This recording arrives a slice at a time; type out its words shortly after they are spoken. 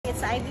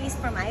is Ivy's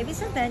from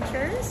Ivy's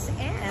Adventures,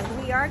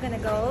 and we are gonna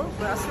go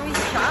grocery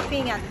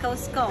shopping at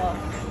Costco.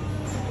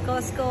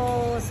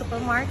 Costco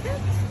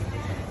supermarket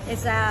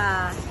is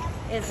a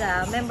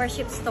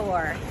membership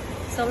store.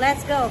 So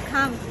let's go.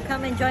 Come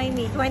and join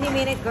me.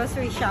 20-minute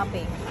grocery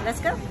shopping.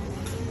 Let's go.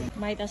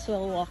 Might as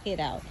well walk it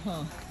out,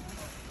 huh?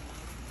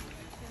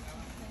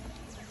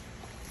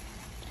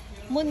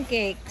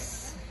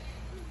 Mooncakes.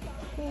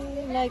 Who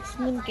likes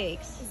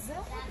mooncakes? Is that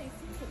what they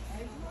think an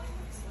egg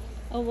rolls?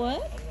 A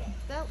what?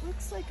 That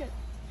looks like a...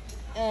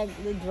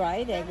 The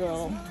dried egg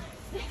roll.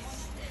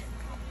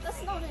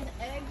 That's not an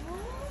egg roll.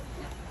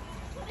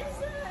 What is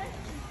that?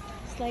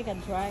 It's like a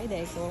dried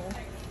egg roll.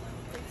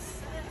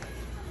 It's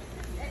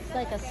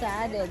like a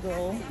sad egg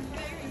roll.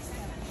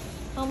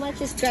 How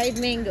much is dried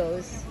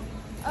mangoes?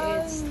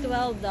 It's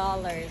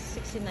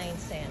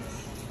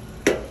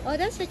 $12.69. Oh,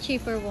 that's a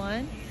cheaper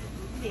one.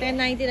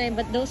 $10.99,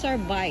 but those are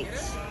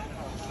bites.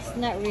 It's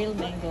not real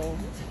mango.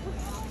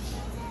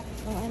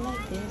 Oh, I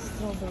like this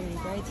strawberry,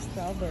 dried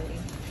strawberry.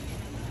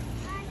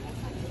 I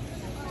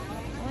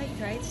like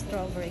dried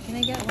strawberry. Can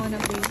I get one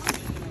of these?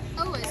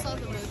 Oh, I saw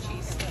the mochi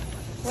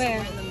stuff.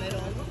 Where? In the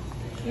middle.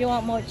 You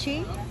want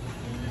mochi?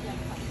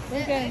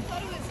 We're I good.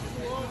 thought it was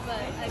cool,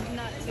 but I'm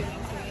not too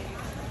into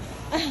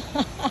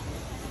it.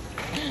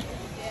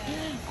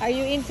 Are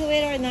you into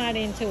it or not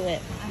into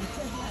it?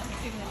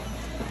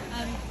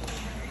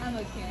 I'm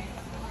okay.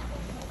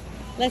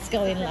 Let's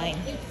go in line.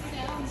 It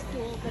sounds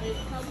cool, but it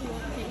probably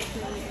won't taste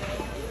really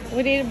good.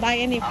 We didn't buy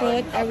any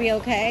fruit. Are we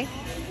okay?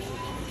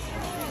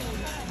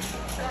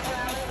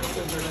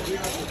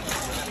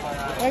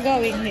 We're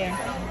going here.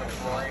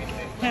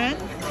 Huh?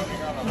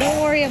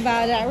 Don't worry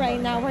about that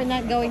right now. We're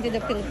not going to the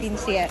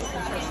Philippines yet.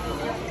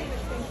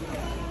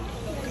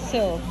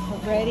 So,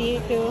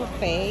 ready to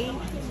pay.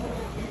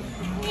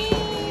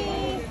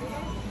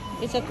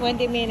 It's a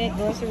 20-minute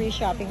grocery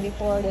shopping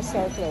before the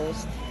store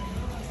closed.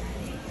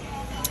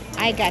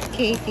 I got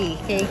Katie.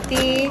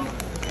 Katie.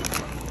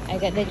 I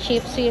got the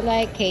chips you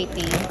like,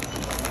 Katie.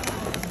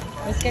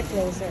 Let's get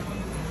closer.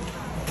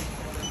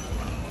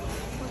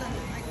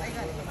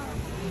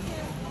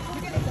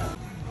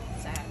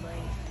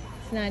 Sadly.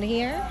 It's not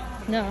here?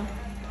 No.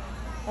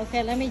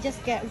 Okay, let me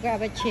just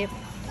grab a chip.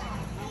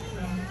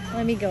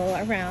 Let me go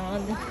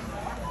around.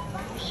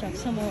 Shop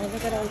some more.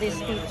 Look at all these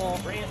people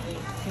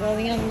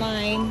going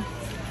online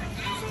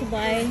to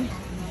buy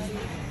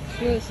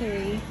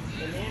grocery.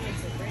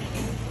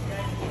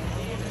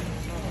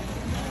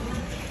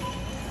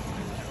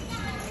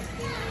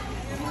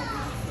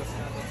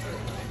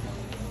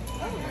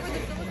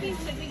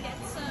 Should we get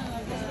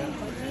some?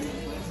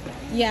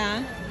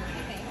 Yeah.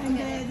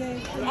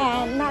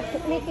 Not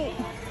Mickey.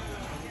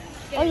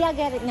 Oh yeah,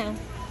 get it now.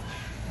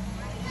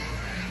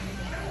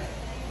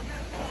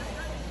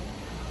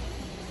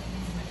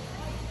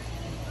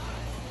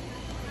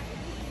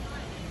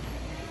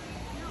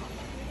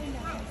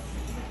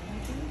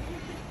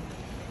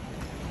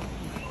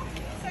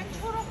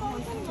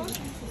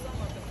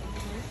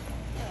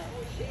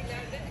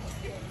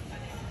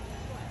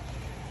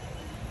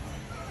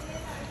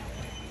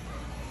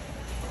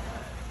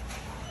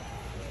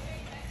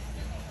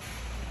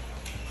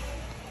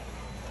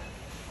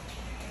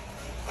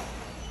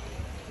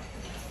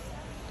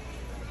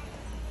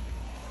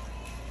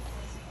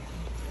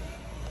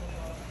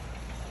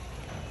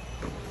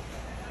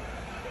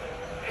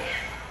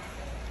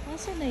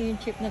 Nasaan na yung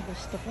chip na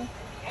gusto ko?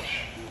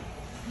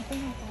 Ako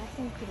na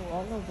passing through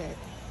all of it.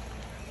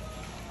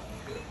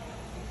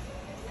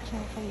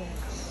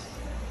 Chocolates.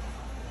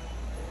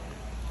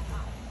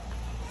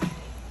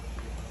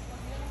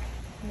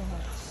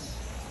 Nuts.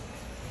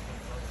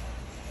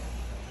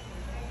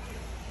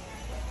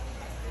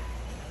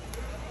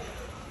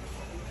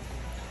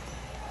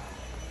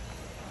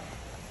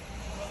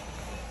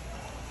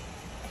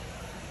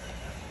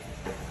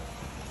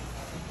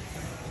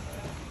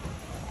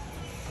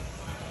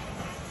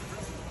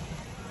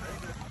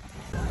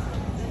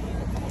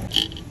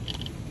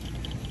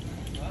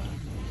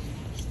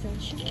 Still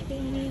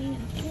shopping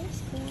at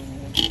Costco.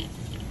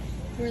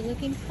 We're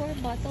looking for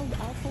bottled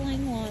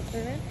alkaline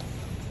water.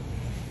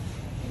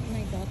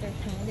 My daughter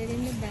found it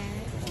in the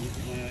bag.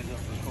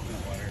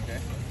 Coconut water,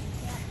 okay?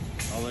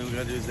 All we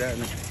gotta do is that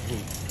and then...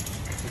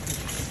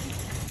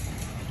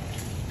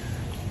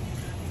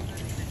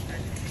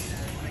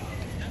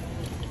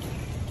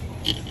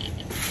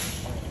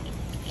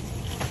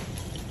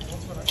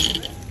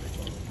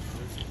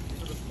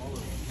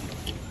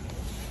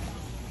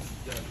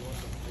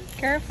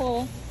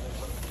 Careful.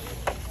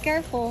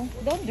 Careful.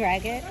 Don't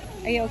drag it.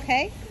 Are you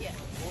okay? Yeah.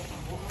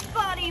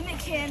 Body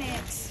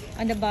mechanics.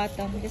 On the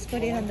bottom. Just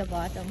put it on the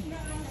bottom.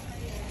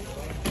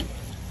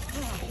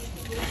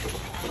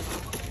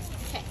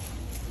 Okay.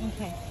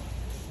 Okay.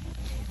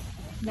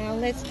 Now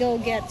let's go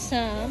get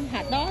some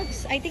hot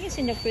dogs. I think it's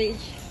in the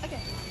fridge.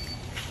 Okay.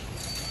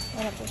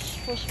 Wanna push,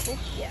 push,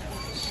 push? Yeah.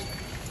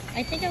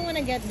 I think I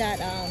wanna get that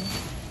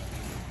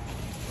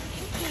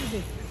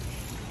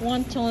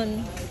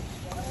wonton.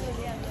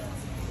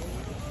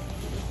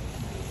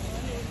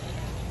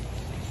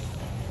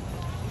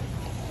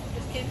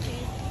 Kimchi.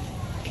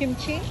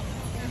 Kimchi?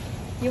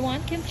 You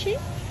want kimchi?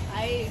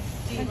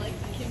 Do you like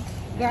the kimchi?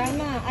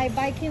 Grandma, I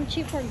buy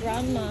kimchi for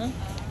grandma.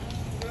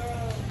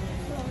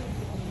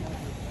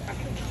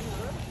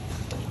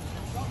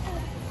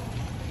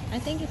 I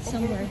think it's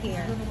somewhere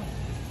here.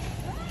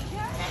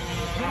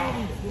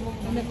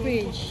 In the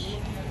fridge.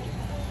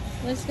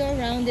 Let's go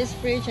around this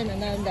fridge and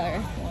another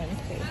one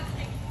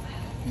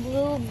too.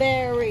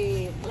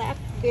 Blueberry,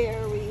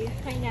 blackberry,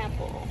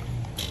 pineapple.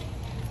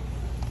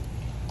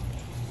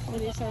 Oh,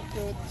 these are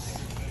fruits.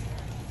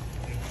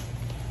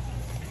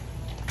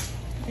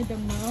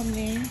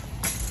 Edamame.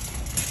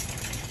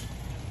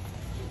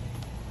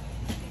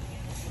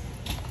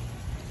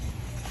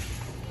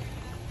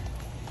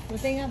 The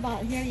thing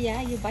about here,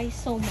 yeah, you buy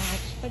so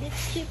much, but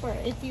it's cheaper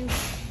if you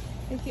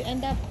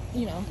end up,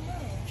 you know.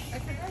 I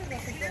forgot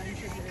about the brown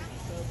sugar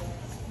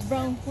boba.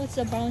 Brown, what's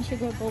the brown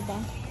sugar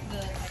boba?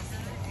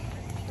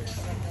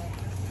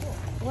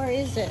 Where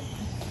is it?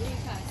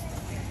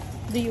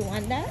 Do you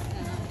want that?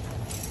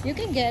 You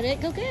can get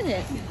it. Go get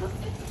it.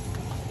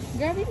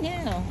 Grab it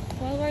now.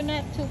 Well, we're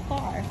not too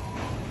far.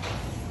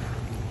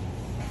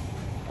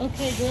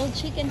 Okay, grilled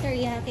chicken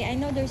teriyaki. I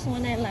know there's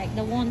one I like,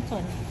 the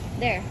wonton.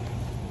 There.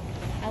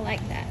 I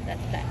like that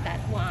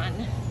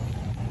one.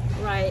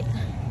 Right.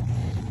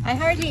 I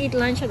hardly eat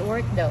lunch at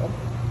work though.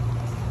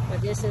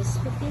 But this is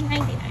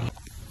 $15.99.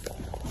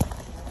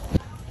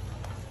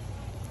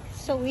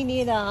 So we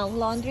need a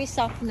laundry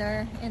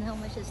softener, and how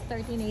much is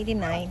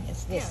 $13.89?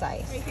 It's this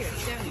size. Right here,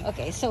 down here.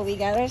 Okay, so we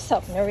got our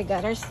softener, we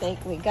got our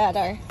steak, we got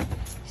our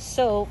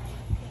soap.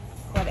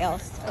 What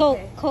else? Coke,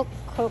 Okay.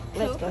 Coke.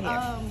 Let's go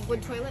here.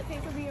 Would toilet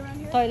paper be around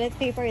here? Toilet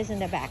paper is in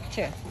the back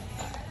too.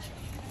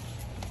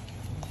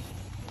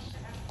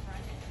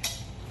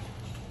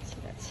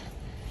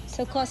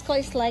 So Costco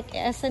is like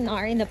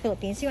SNR in the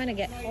Philippines. You want to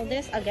get all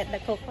this? I'll get the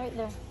Coke right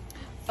there.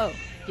 Oh,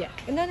 yeah.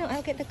 No,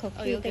 I'll get the Coke.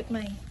 Oh, you you'll take get-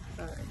 mine.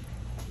 Alright.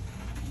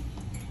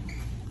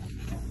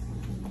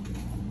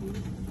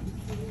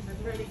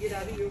 I'm trying to get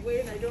out of your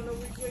way and I don't know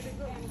which way to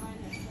go.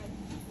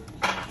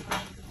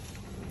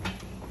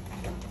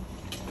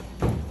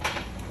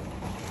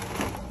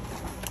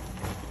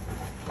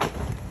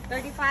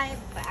 $35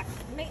 back.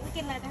 We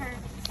can let her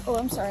Oh,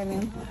 I'm sorry,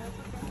 ma'am.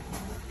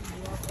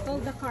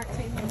 hold the cart.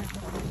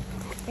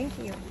 Thank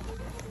you.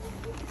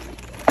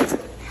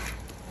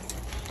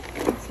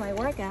 It's my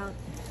workout.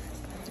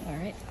 All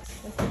right.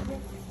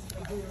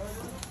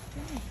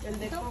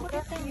 Don't put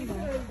it down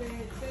there.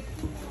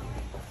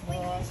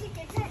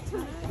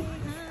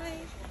 Hi.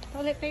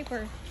 Toilet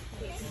paper.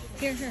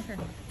 Here.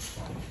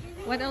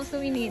 What else do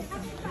we need?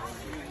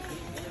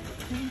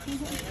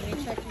 Let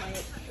me check my.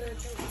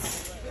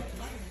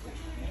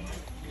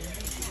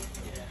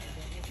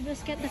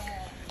 Just get the.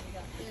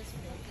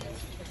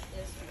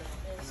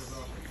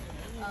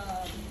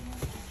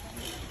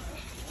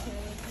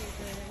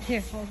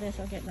 Here, hold this.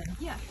 I'll get mine.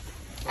 Yeah.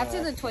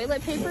 After the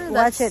toilet paper,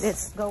 Watch it.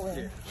 It's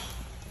going.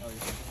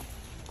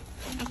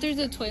 After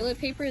the toilet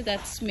paper,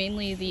 that's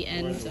mainly the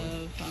end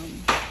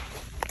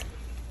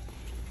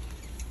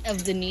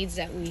of the needs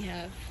that we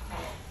have.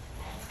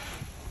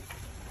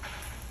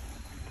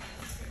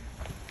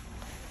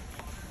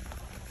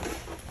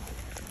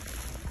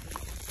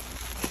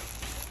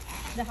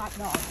 The hot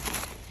dog.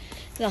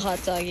 The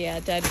hot dog, yeah.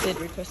 Dad did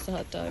request a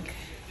hot dog.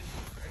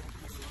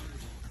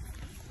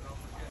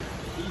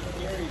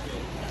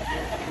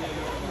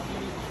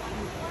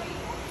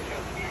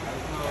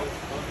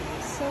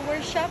 So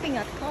we're shopping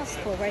at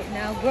Costco right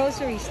now,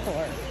 grocery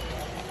store.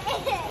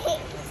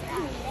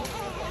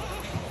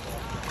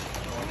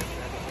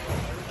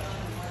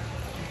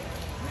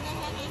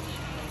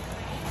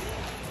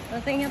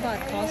 The thing about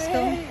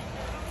Costco,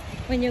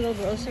 when you go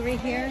grocery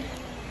here,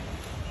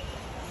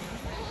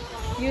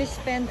 you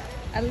spend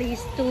at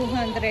least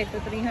 $200 to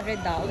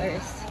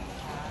 $300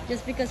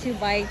 just because you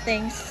buy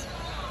things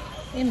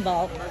in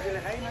bulk.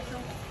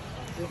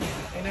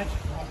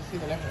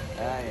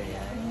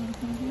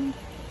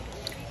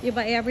 You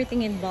buy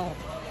everything in bulk,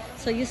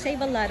 so you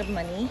save a lot of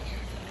money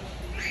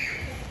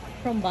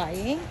from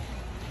buying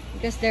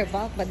because they're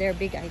bulk, but they're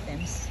big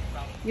items.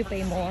 You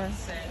pay more,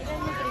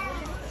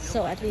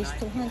 so at least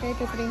 $200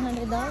 to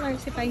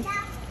 $300 if I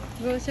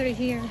grocery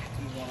here.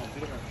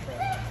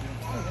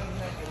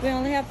 We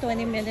only have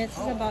 20 minutes.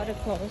 It's about to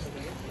close.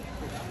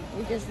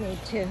 We just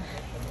need to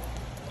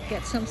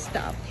get some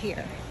stuff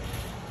here.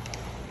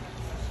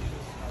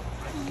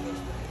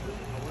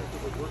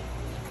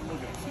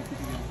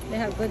 They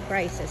have good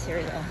prices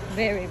here though.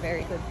 Very,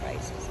 very good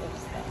prices of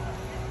stuff.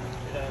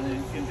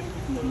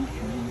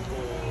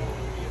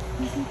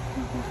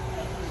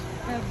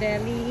 The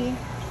deli,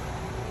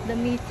 the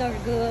meats are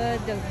good,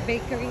 the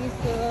bakery is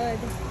good.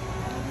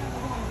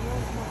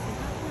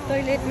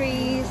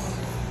 Toiletries,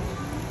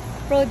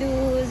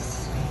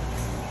 produce.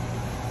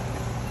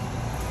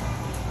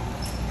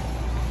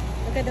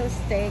 Look at those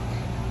steak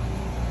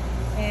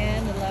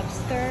and the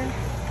lobster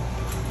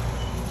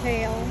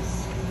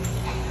tails.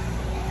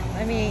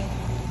 Let me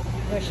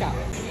go shop.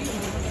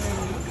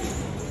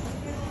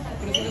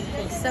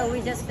 So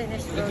we just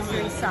finished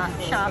grocery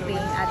shopping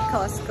at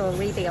Costco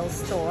retail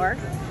store.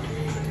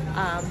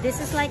 This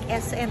is like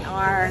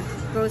SNR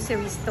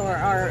grocery store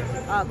or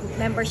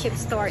membership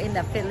store in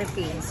the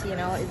Philippines. You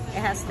know, it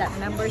has that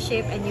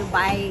membership and you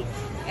buy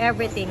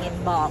everything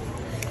in bulk.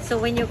 So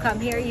when you come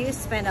here, you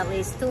spend at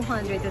least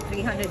 $200 to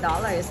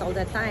 $300 all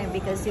the time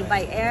because you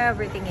buy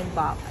everything in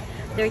bulk.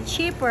 They're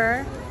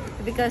cheaper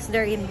because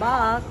they're in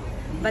bulk,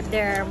 but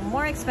they're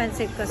more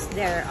expensive because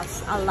they're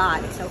a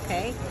lot,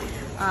 okay?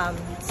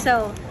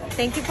 So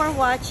thank you for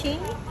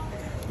watching.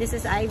 This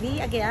is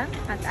Ivy again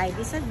at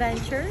Ivy's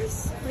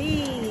Adventures.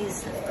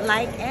 Please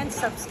like and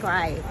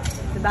subscribe.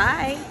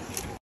 Goodbye.